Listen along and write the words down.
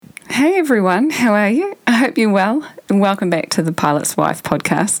Hey everyone, how are you? I hope you're well, and welcome back to the Pilot's Wife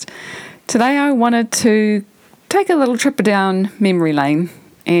podcast. Today I wanted to take a little trip down memory lane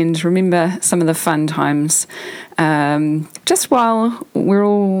and remember some of the fun times just while we're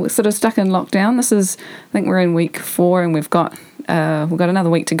all sort of stuck in lockdown. I think we're in week 4 and we've got another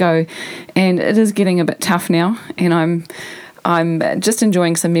week to go, and it is getting a bit tough now, and I'm just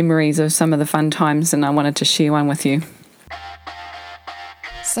enjoying some memories of some of the fun times, and I wanted to share one with you.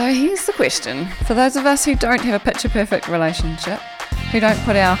 So here's the question. For those of us who don't have a picture-perfect relationship, who don't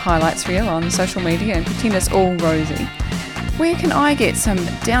put our highlights reel on social media and pretend it's all rosy, where can I get some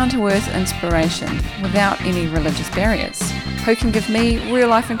down-to-earth inspiration without any religious barriers? Who can give me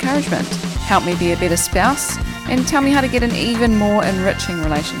real-life encouragement, help me be a better spouse, and tell me how to get an even more enriching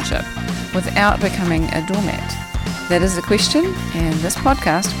relationship without becoming a doormat? That is the question, and this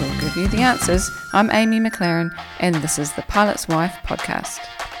podcast will give you the answers. I'm Amy McLaren, and this is the Pilot's Wife podcast.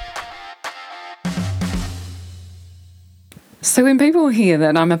 So when people hear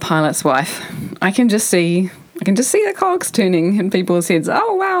that I'm a pilot's wife, I can just see the cogs turning in people's heads.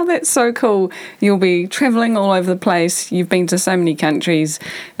 Oh wow, that's so cool. You'll be travelling all over the place. You've been to so many countries.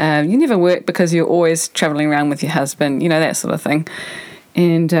 You never work because you're always travelling around with your husband, that sort of thing.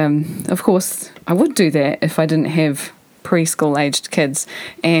 And of course, I would do that if I didn't have preschool-aged kids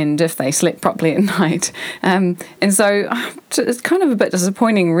and if they slept properly at night. And so it's kind of a bit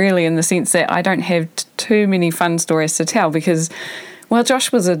disappointing, really, in the sense that I don't have too many fun stories to tell because, well,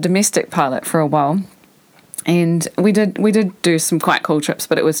 Josh was a domestic pilot for a while. And we did do some quite cool trips,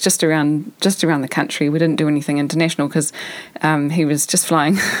 but it was just around the country. We didn't do anything international because he was just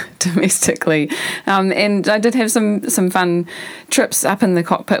flying domestically. And I did have some fun trips up in the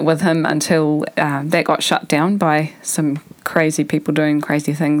cockpit with him until that got shut down by some crazy people doing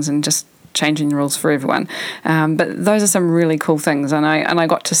crazy things and just changing the rules for everyone. But those are some really cool things, and I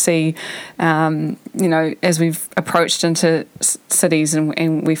got to see, as we've approached into cities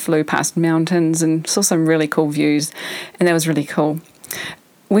and we flew past mountains and saw some really cool views, and that was really cool.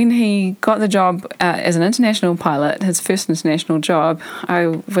 When he got the job as an international pilot, his first international job,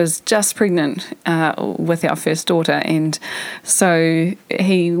 I was just pregnant with our first daughter, and so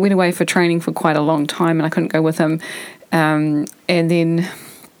he went away for training for quite a long time, and I couldn't go with him, And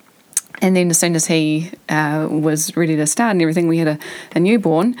then as soon as he was ready to start and everything, we had a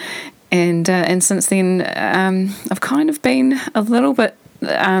newborn. And since then, I've kind of been a little bit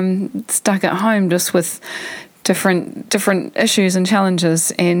stuck at home just with different issues and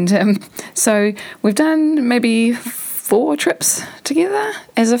challenges. And so we've done maybe 4 trips together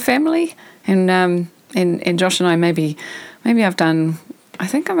as a family. And Josh and I maybe I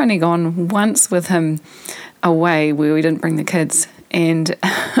think I've only gone once with him away where we didn't bring the kids. And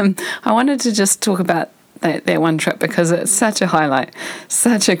I wanted to just talk about that one trip because it's such a highlight,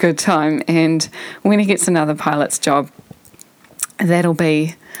 such a good time. And when he gets another pilot's job, that'll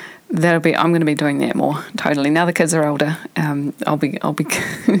be I'm going to be doing that more totally. Now the kids are older, I'll be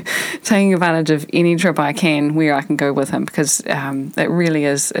taking advantage of any trip I can where I can go with him because it really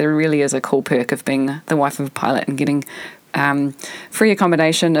is a cool perk of being the wife of a pilot and getting free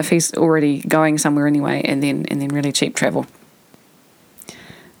accommodation if he's already going somewhere anyway, and then really cheap travel.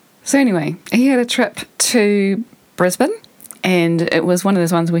 So anyway, he had a trip to Brisbane, and it was one of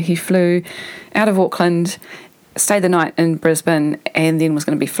those ones where he flew out of Auckland, stayed the night in Brisbane, and then was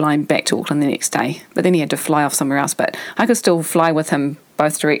going to be flying back to Auckland the next day. But then he had to fly off somewhere else, but I could still fly with him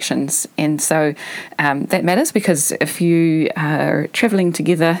both directions. And so that matters because if you are travelling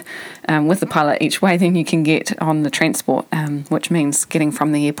together with the pilot each way, then you can get on the transport, which means getting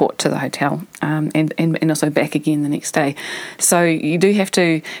from the airport to the hotel and also back again the next day. So you do have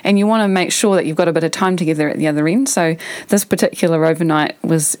to, and you want to make sure that you've got a bit of time together at the other end. So this particular overnight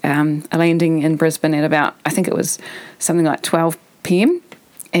was a landing in Brisbane at about, I think it was something like 12 p.m.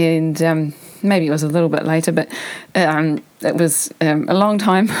 and maybe it was a little bit later, but it was a long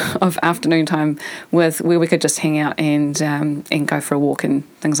time of afternoon time where we could just hang out and go for a walk and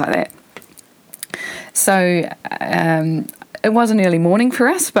things like that. So it was an early morning for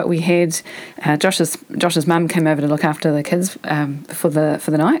us, but we had Josh's mum came over to look after the kids for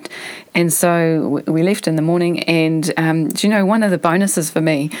the night, and so we left in the morning. And one of the bonuses for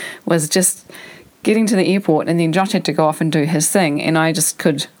me was just getting to the airport, and then Josh had to go off and do his thing, and I just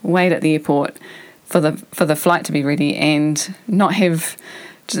could wait at the airport for the flight to be ready and not have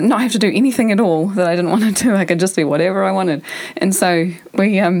to do anything at all that I didn't want to do. I could just do whatever I wanted. And so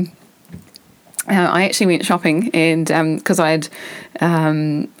we I actually went shopping, and because I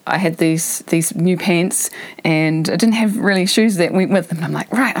had these new pants, and I didn't have really shoes that went with them. And I'm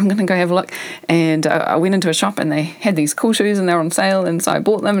like, right, I'm going to go have a look. And I went into a shop, and they had these cool shoes, and they were on sale, and so I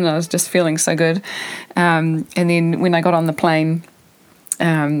bought them, and I was just feeling so good. And then when I got on the plane,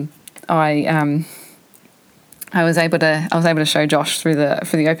 I was able to show Josh through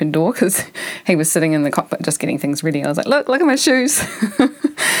the open door, because he was sitting in the cockpit just getting things ready. I was like, look at my shoes.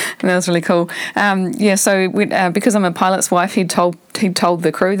 And that was really cool. So because I'm a pilot's wife, he'd told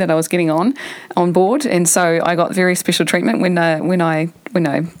the crew that I was getting on board, and so I got very special treatment when I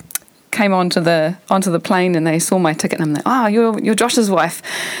came onto the plane, and they saw my ticket, and I'm like, oh, you're Josh's wife.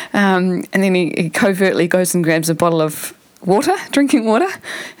 And then he covertly goes and grabs a bottle of drinking water,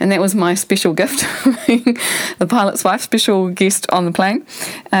 and that was my special gift, being the pilot's wife, special guest on the plane.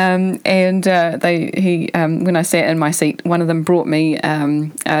 When I sat in my seat, one of them brought me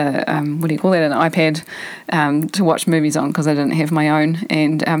an iPad to watch movies on, because I didn't have my own,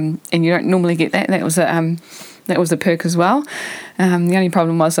 and you don't normally get that. That was a perk as well. The only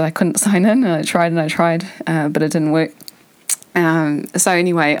problem was that I couldn't sign in, and I tried, but it didn't work. So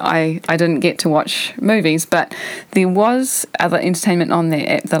anyway, I didn't get to watch movies, but there was other entertainment on that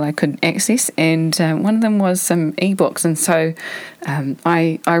app that I could access, and one of them was some ebooks, and so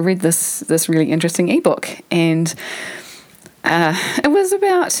I read this really interesting ebook, and it was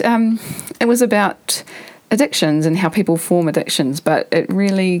about addictions and how people form addictions, but it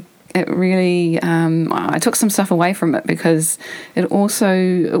really I took some stuff away from it, because it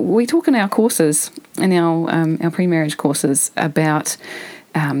also, we talk in our courses, in our pre-marriage courses, about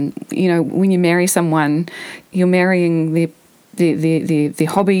when you marry someone, you're marrying their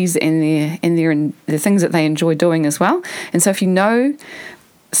hobbies and the things that they enjoy doing as well. And so if you know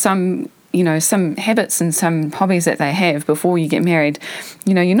some habits and some hobbies that they have before you get married,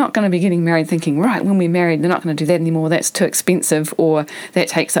 you're not going to be getting married thinking, right, when we're married, they're not going to do that anymore, that's too expensive, or that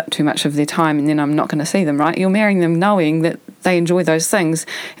takes up too much of their time, and then I'm not going to see them, right? You're marrying them knowing that they enjoy those things,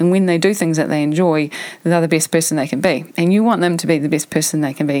 and when they do things that they enjoy, they're the best person they can be, and you want them to be the best person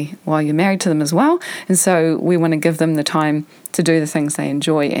they can be while you're married to them as well. And so we want to give them the time to do the things they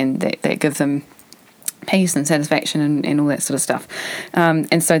enjoy, and that give them peace and satisfaction and all that sort of stuff.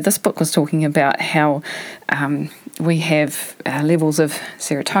 And so this book was talking about how we have levels of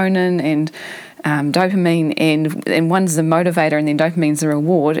serotonin and dopamine, and one's the motivator, and then dopamine's the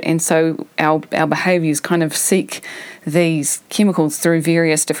reward. And so our behaviours kind of seek these chemicals through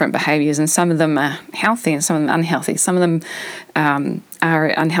various different behaviours, and some of them are healthy and some of them unhealthy. Some of them are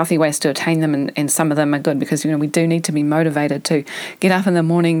unhealthy ways to attain them, and some of them are good, because we do need to be motivated to get up in the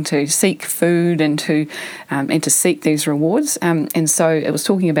morning, to seek food, and to seek these rewards. And so it was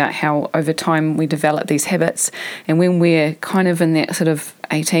talking about how over time we develop these habits, and when we're kind of in that sort of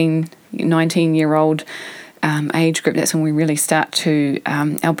 18, 19-year-old age group, that's when we really start to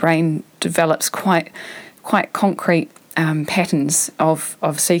our brain develops quite concrete patterns of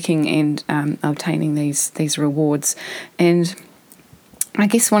seeking and obtaining these rewards. And I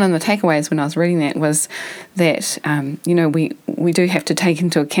guess one of the takeaways when I was reading that was that, we do have to take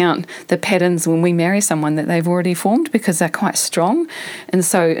into account the patterns when we marry someone that they've already formed, because they're quite strong. And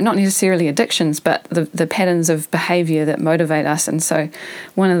so not necessarily addictions, but the patterns of behaviour that motivate us. And so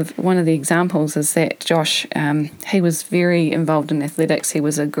one of the examples is that Josh, he was very involved in athletics. He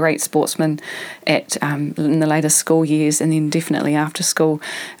was a great sportsman in the later school years, and then definitely after school.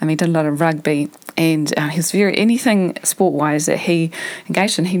 He did a lot of rugby, and he was anything sport-wise that he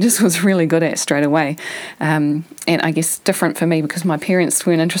engaged in, he just was really good at straight away. And I guess different for me, because my parents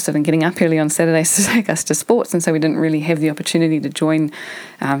weren't interested in getting up early on Saturdays to take us to sports, and so we didn't really have the opportunity to join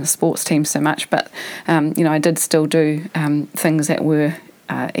sports teams so much. But I did still do things that were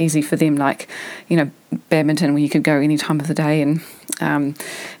easy for them, like badminton, where you could go any time of the day, and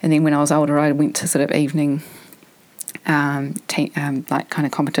then when I was older, I went to sort of evening like kind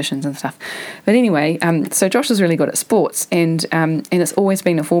of competitions and stuff. But anyway, so Josh is really good at sports, and it's always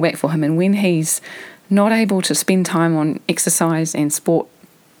been a fallback for him. And when he's not able to spend time on exercise and sport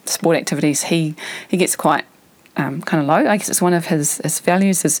activities, he gets quite kind of low. I guess it's one of his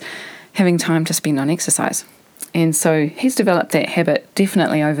values is having time to spend on exercise. And so he's developed that habit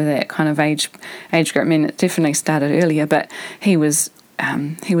definitely over that kind of age group. I mean, it definitely started earlier, but he was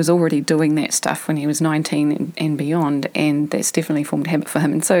already doing that stuff when he was 19 and beyond, and that's definitely formed a habit for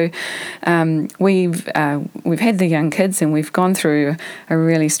him. And so we've had the young kids, and we've gone through a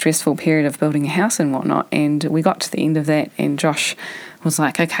really stressful period of building a house and whatnot, and we got to the end of that, and Josh was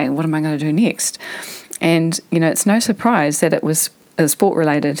like, okay, what am I going to do next? And it's no surprise that it was sport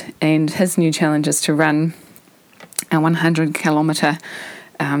related, and his new challenge is to run a 100 kilometre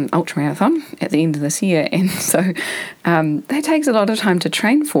ultra marathon at the end of this year, and so that takes a lot of time to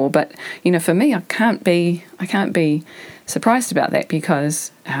train for. But for me, I can't be surprised about that,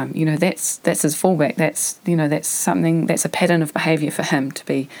 because that's his fallback. That's something, that's a pattern of behaviour for him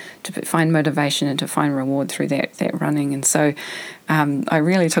to find motivation and to find reward through that running. And so I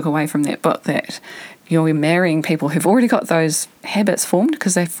really took away from that book that you're marrying people who've already got those habits formed,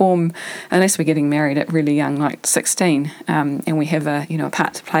 because they form, unless we're getting married at really young, like 16, and we have a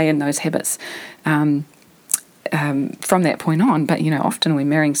part to play in those habits from that point on. But often we're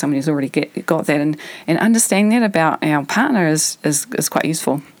marrying somebody who's already got that, and understanding that about our partner is quite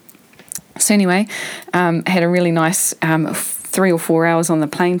useful. So anyway, I had a really nice 3 or 4 hours on the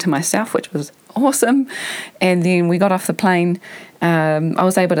plane to myself, which was awesome. And then we got off the plane. I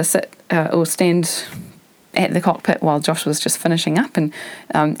was able to sit or stand at the cockpit while Josh was just finishing up, and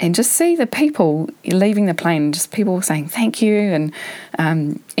just see the people leaving the plane, just people saying thank you, and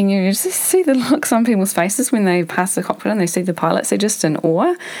you just see the looks on people's faces when they pass the cockpit and they see the pilots. They're just in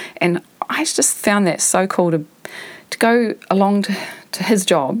awe, and I just found that so cool to go along to his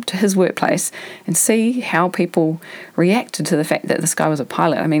job, to his workplace, and see how people reacted to the fact that this guy was a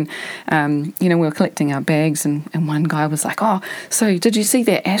pilot. I mean, we were collecting our bags, and one guy was like, "Oh, so did you see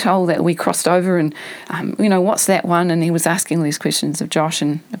that atoll that we crossed over? And what's that one?" And he was asking all these questions of Josh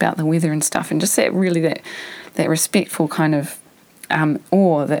and about the weather and stuff, and just that respectful kind of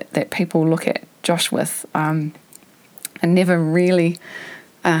awe that people look at Josh with. I never really.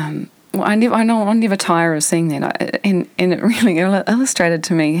 I know I'll never tire of seeing that, and it really illustrated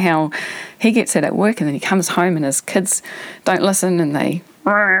to me how he gets it at work, and then he comes home and his kids don't listen, and they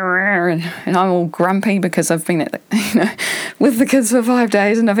and I'm all grumpy because I've been with the kids for 5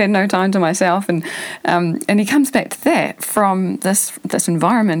 days and I've had no time to myself, and he comes back to that from this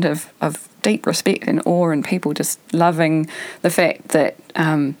environment of deep respect and awe, and people just loving the fact that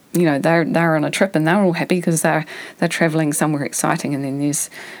they're on a trip and they're all happy because they're travelling somewhere exciting, and then there's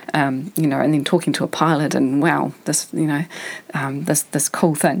and then talking to a pilot, and wow, this this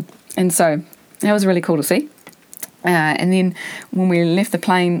cool thing. And so that was really cool to see. And then when we left the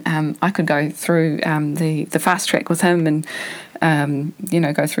plane, I could go through the fast track with him, and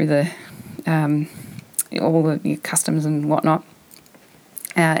go through the all the customs and whatnot.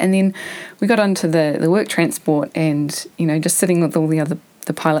 And then we got onto the work transport, and just sitting with all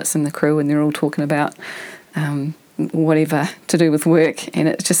the pilots and the crew, and they're all talking about whatever to do with work, and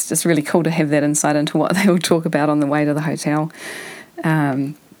it's really cool to have that insight into what they all talk about on the way to the hotel.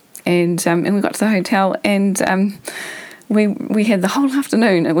 And we got to the hotel, and we had the whole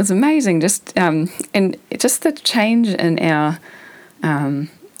afternoon. It was amazing, just and just the change in our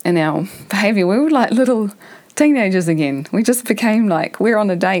behaviour. We were like little teenagers again. We just became like we're on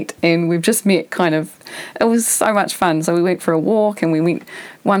a date and we've just met, kind of. It was so much fun. So we went for a walk, and we went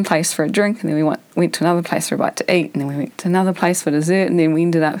one place for a drink, and then we went to another place for a bite to eat, and then we went to another place for dessert, and then we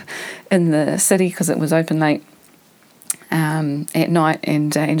ended up in the city because it was open late at night,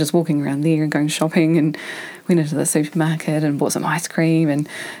 and just walking around there and going shopping, and went into the supermarket and bought some ice cream, and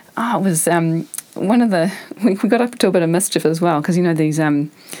it was we got up to a bit of mischief as well, because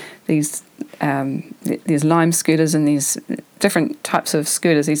there's Lime scooters and these different types of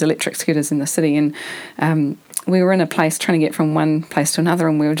scooters, these electric scooters in the city, and we were in a place trying to get from one place to another,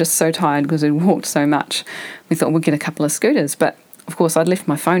 and we were just so tired because we'd walked so much. We thought we'd get a couple of scooters, but of course I'd left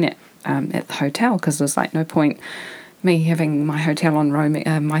my phone at the hotel, because there's like no point me having my hotel on roaming,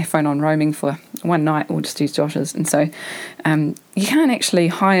 my phone on roaming for one night. We'll just use Josh's. And so you can't actually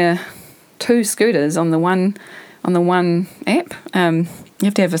hire two scooters on the one app. You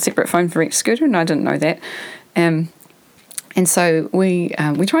have to have a separate phone for each scooter, and I didn't know that. And so we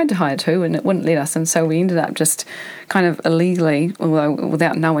tried to hire two, and it wouldn't let us, and so we ended up just kind of illegally, although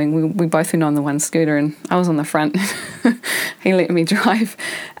without knowing, we both went on the one scooter, and I was on the front. He let me drive,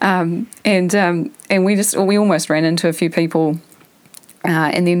 and we almost ran into a few people.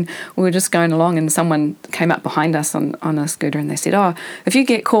 And then we were just going along, and someone came up behind us on a scooter, and they said, "Oh, if you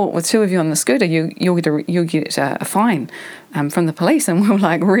get caught with two of you on the scooter, you'll get a fine from the police." And we were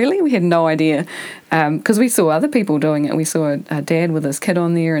like, "Really?" We had no idea, because we saw other people doing it. We saw a dad with his kid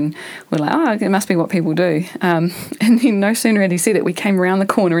on there, and we're like, "Oh, it must be what people do." And then no sooner had he said it, we came around the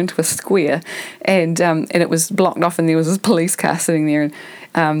corner into a square, and it was blocked off, and there was this police car sitting there,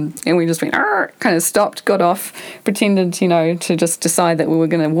 and we just went, kind of stopped, got off, pretended, to just decide that we were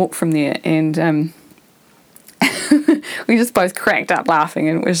going to walk from there, and we just both cracked up laughing,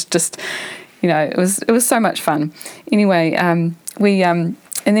 and it was just, it was so much fun. Anyway, and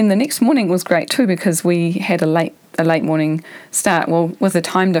then the next morning was great too, because we had a late morning start. Well, with the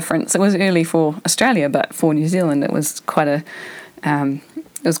time difference, it was early for Australia, but for New Zealand, it was quite a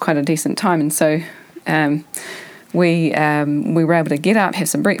it was quite a decent time, and so we were able to get up, have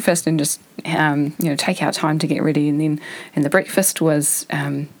some breakfast, and just take our time to get ready. And the breakfast was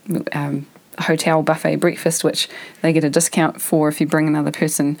a hotel buffet breakfast, which they get a discount for if you bring another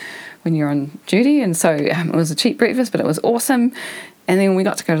person when you're on duty. And so it was a cheap breakfast, but it was awesome. And then we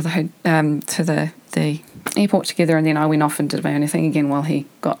got to go to the airport together, and then I went off and did my own thing again while he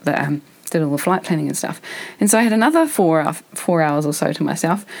got did all the flight planning and stuff. And so I had another 4 hours or so to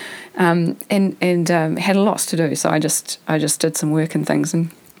myself, and had lots to do. So I just did some work and things, and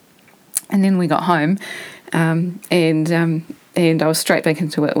then we got home, and I was straight back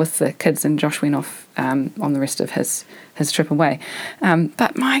into it with the kids, and Josh went off on the rest of his trip away.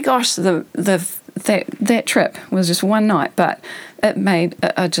 But my gosh, that trip was just one night, but it made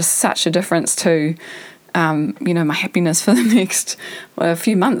just such a difference to my happiness for the next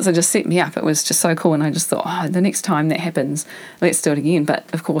few months. It just set me up. It was just so cool, and I just thought, the next time that happens, let's do it again. But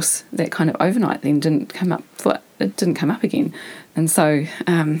of course, that kind of overnight then didn't come up again, and so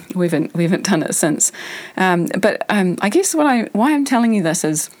we haven't done it since. But I guess why I'm telling you this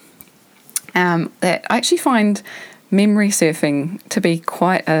is that I actually find memory surfing to be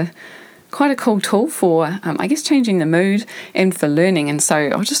quite a cool tool for, I guess, changing the mood and for learning. And so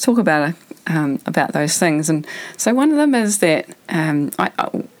I'll just talk about those things. And so one of them is that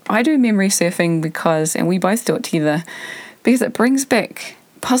I do memory surfing because, and we both do it together, because it brings back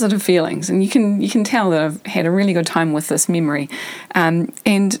positive feelings, and you can tell that I've had a really good time with this memory. And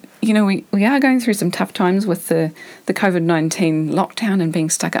we are going through some tough times with the COVID-19 lockdown and being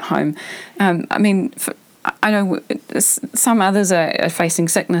stuck at home. I know some others are facing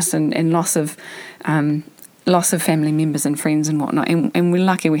sickness and loss of family members and friends and whatnot, and we're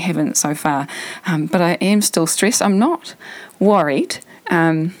lucky we haven't so far. But I am still stressed. I'm not worried.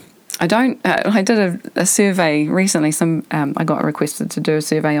 I did a survey recently. I got requested to do a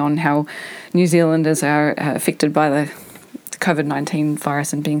survey on how New Zealanders are affected by the COVID-19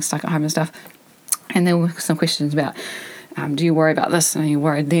 virus and being stuck at home and stuff. And there were some questions about, do you worry about this? And are you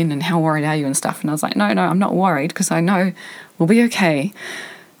worried then? And how worried are you and stuff? And I was like, no, I'm not worried, because I know we'll be okay.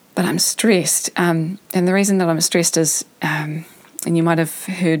 But I'm stressed. And the reason that I'm stressed is, and you might have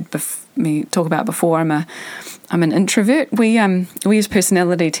heard me talk about before, I'm an introvert. We use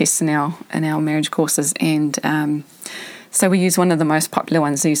personality tests in our marriage courses, and so we use one of the most popular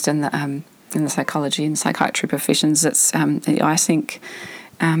ones used in the psychology and psychiatry professions. It's the iSync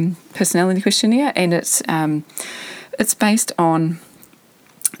personality questionnaire, and it's based on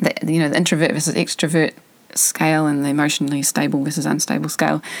the introvert versus extrovert scale and the emotionally stable versus unstable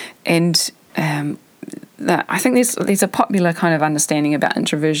scale. And I think there's a popular kind of understanding about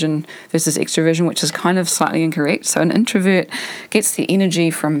introversion versus extroversion, which is kind of slightly incorrect. So an introvert gets the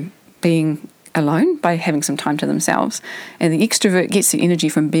energy from being alone by having some time to themselves, and the extrovert gets the energy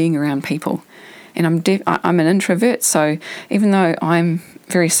from being around people. And I'm an introvert, so even though I'm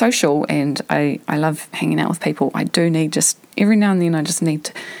very social and I love hanging out with people, I do need, just every now and then, I just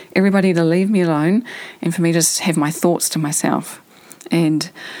need everybody to leave me alone and for me to just have my thoughts to myself. And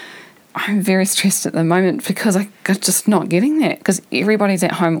I'm very stressed at the moment because I'm just not getting that, because everybody's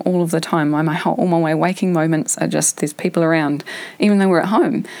at home all of the time. All my waking moments are just, there's people around, even though we're at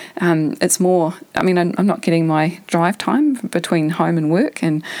home. It's more, I'm not getting my drive time between home and work,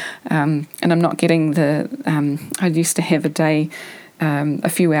 and I'm not getting I used to have a day, a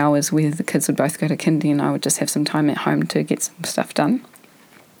few hours where the kids would both go to kindy and I would just have some time at home to get some stuff done.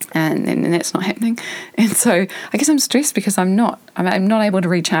 And that's not happening. And so I guess I'm stressed because I'm not able to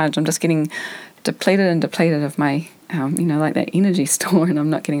recharge. I'm just getting depleted of my, like that energy store, and I'm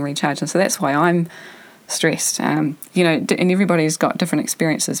not getting recharged. And so that's why I'm stressed. And everybody's got different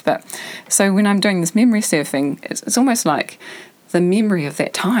experiences. But so when I'm doing this memory surfing, it's almost like the memory of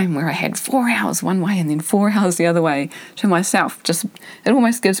that time where I had 4 hours one way and then 4 hours the other way to myself. It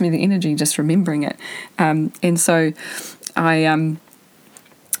almost gives me the energy just remembering it. And so I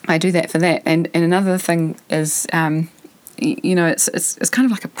do that for that. And another thing is, it's kind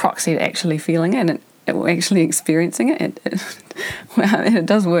of like a proxy to actually feeling it and actually experiencing it. It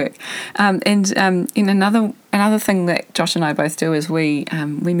does work. And in another thing that Josh and I both do is we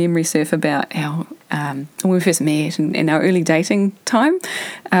memory surf about our when we first met and in our early dating time.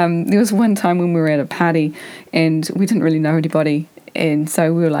 There was one time when we were at a party and we didn't really know anybody, and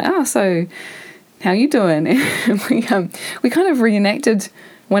so we were like, "Oh, so how you doing?" And we kind of reenacted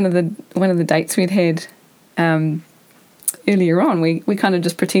one of the dates we'd had earlier on. We kind of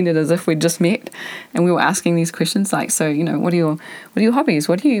just pretended as if we'd just met, and we were asking these questions like, so what are your hobbies?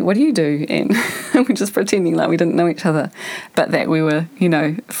 What do you do? And we're just pretending like we didn't know each other, but that we were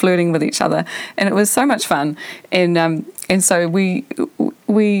flirting with each other, and it was so much fun. And so we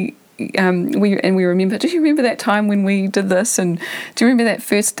we remember. Do you remember that time when we did this? And do you remember that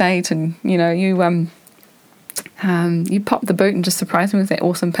first date? And you popped the boot and just surprised me with that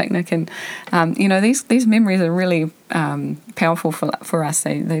awesome picnic. And these memories are really powerful for us.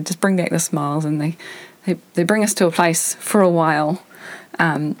 They just bring back the smiles, and they bring us to a place for a while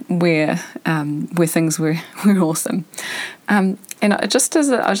where things were awesome. And just as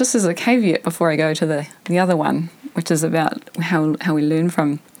a caveat before I go to the other one, which is about how we learn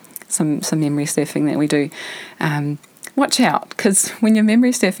from some memory surfing that we do, watch out, because when you're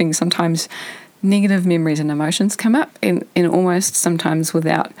memory surfing, sometimes negative memories and emotions come up, and almost sometimes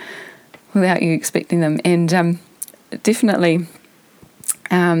without you expecting them. And definitely,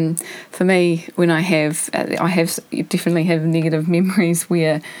 for me, when I definitely have negative memories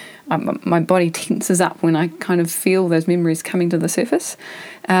where my body tenses up when I kind of feel those memories coming to the surface.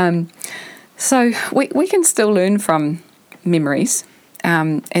 So we can still learn from memories,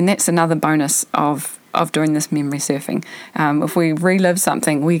 and that's another bonus of doing this memory surfing. If we relive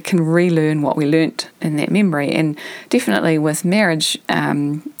something, we can relearn what we learnt in that memory. And definitely with marriage,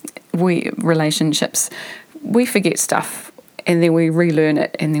 relationships, we forget stuff and then we relearn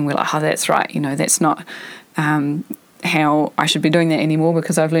it, and then we're like, oh, that's right, that's not how I should be doing that anymore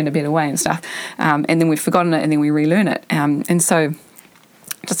because I've learned a better way and stuff. And then we've forgotten it, and then we relearn it. And so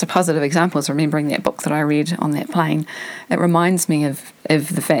just a positive example is remembering that book that I read on that plane. It reminds me of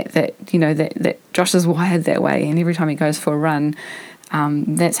the fact that that Josh is wired that way, and every time he goes for a run,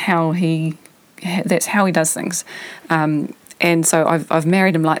 that's how he does things. And so I've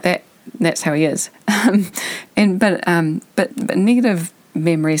married him like that. That's how he is. But negative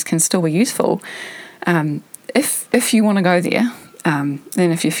memories can still be useful if you want to go there, and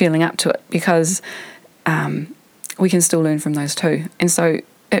if you're feeling up to it, because we can still learn from those too. And so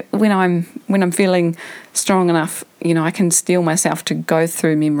when I'm feeling strong enough, I can steel myself to go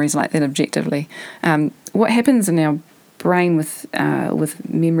through memories like that objectively. What happens in our brain with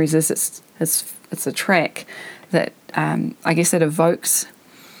memories is it's a track that I guess it evokes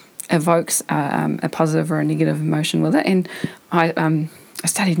a positive or a negative emotion with it. And I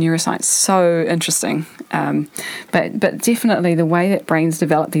studied neuroscience, so interesting. But definitely the way that brains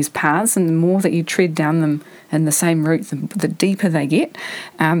develop these paths, and the more that you tread down them in the same route, the deeper they get.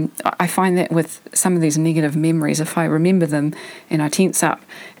 I find that with some of these negative memories, if I remember them and I tense up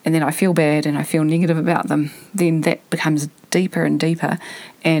and then I feel bad and I feel negative about them, then that becomes deeper and deeper,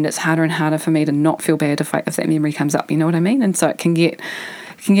 and it's harder and harder for me to not feel bad if that memory comes up. You know what I mean? And so it can get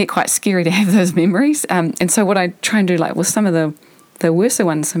quite scary to have those memories. And so what I try and do, like with some of the worser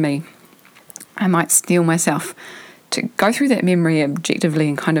ones for me, I might steel myself to go through that memory objectively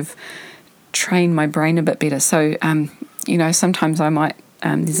and kind of train my brain a bit better. So, sometimes I might,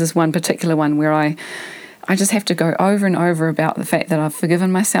 there's this one particular one where I just have to go over and over about the fact that I've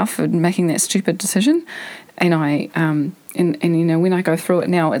forgiven myself for making that stupid decision. And when I go through it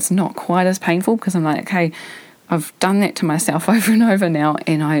now, it's not quite as painful, because I'm like, okay, I've done that to myself over and over now,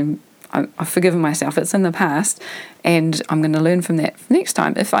 and I've forgiven myself. It's in the past, and I'm going to learn from that next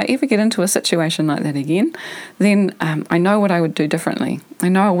time. If I ever get into a situation like that again, then I know what I would do differently. I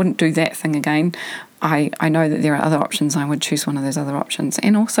know I wouldn't do that thing again. I know that there are other options. I would choose one of those other options.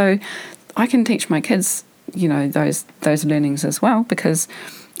 And also, I can teach my kids, those learnings as well, because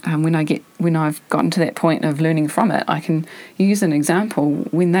when I've gotten to that point of learning from it, I can use an example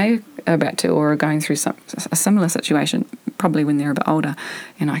when they are about to or are going through a similar situation, probably when they're a bit older,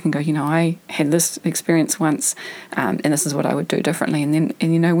 and I can go, I had this experience once, and this is what I would do differently. And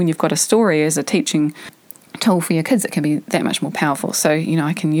when you've got a story as a teaching tool for your kids, it can be that much more powerful. So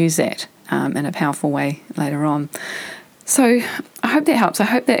I can use that in a powerful way later on. So I hope that helps. I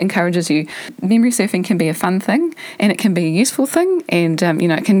hope that encourages you. Memory surfing can be a fun thing, and it can be a useful thing, and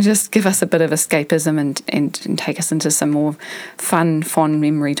it can just give us a bit of escapism and take us into some more fun, fond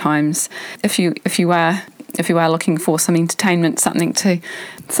memory times. If you are looking for some entertainment, something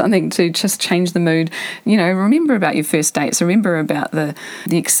to just change the mood, remember about your first dates. Remember about the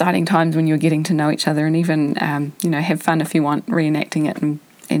exciting times when you were getting to know each other, and even have fun if you want, reenacting it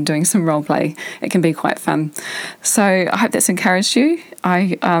and doing some role play. It can be quite fun. So I hope that's encouraged you.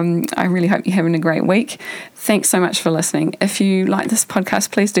 I really hope you're having a great week. Thanks so much for listening. If you like this podcast,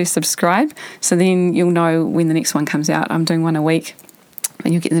 please do subscribe, so then you'll know when the next one comes out. I'm doing one a week,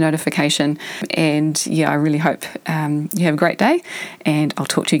 and you'll get the notification. And I really hope you have a great day, and I'll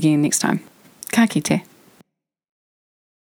talk to you again next time. Ka kite.